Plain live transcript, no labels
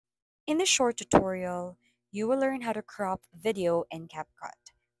In this short tutorial, you will learn how to crop video in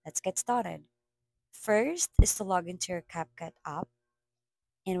CapCut. Let's get started. First is to log into your CapCut app.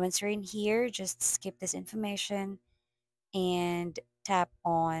 And once you're in here, just skip this information and tap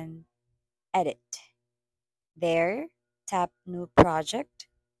on Edit. There, tap New Project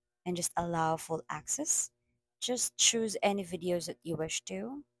and just allow full access. Just choose any videos that you wish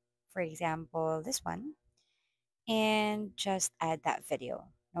to. For example, this one. And just add that video.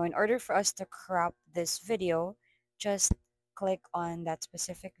 Now, in order for us to crop this video, just click on that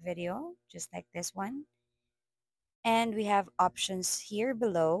specific video, just like this one. And we have options here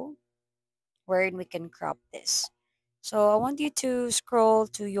below wherein we can crop this. So I want you to scroll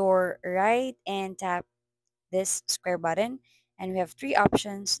to your right and tap this square button. And we have three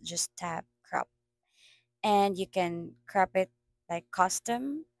options. Just tap crop. And you can crop it like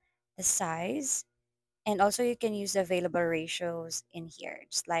custom, the size, and also you can use the available ratios in here,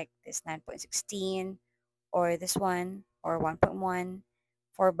 just like this 9.16 or this one or 1.1,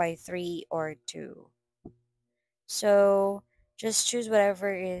 4 by 3 or 2. So just choose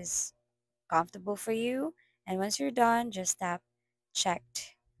whatever is comfortable for you. And once you're done, just tap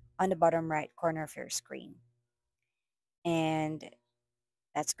checked on the bottom right corner of your screen. And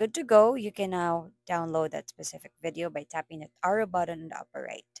that's good to go. You can now download that specific video by tapping that arrow button in the upper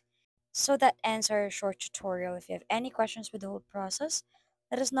right. So that ends our short tutorial. If you have any questions with the whole process,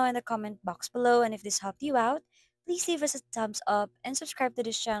 let us know in the comment box below. And if this helped you out, please leave us a thumbs up and subscribe to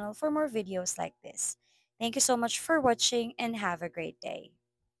this channel for more videos like this. Thank you so much for watching and have a great day.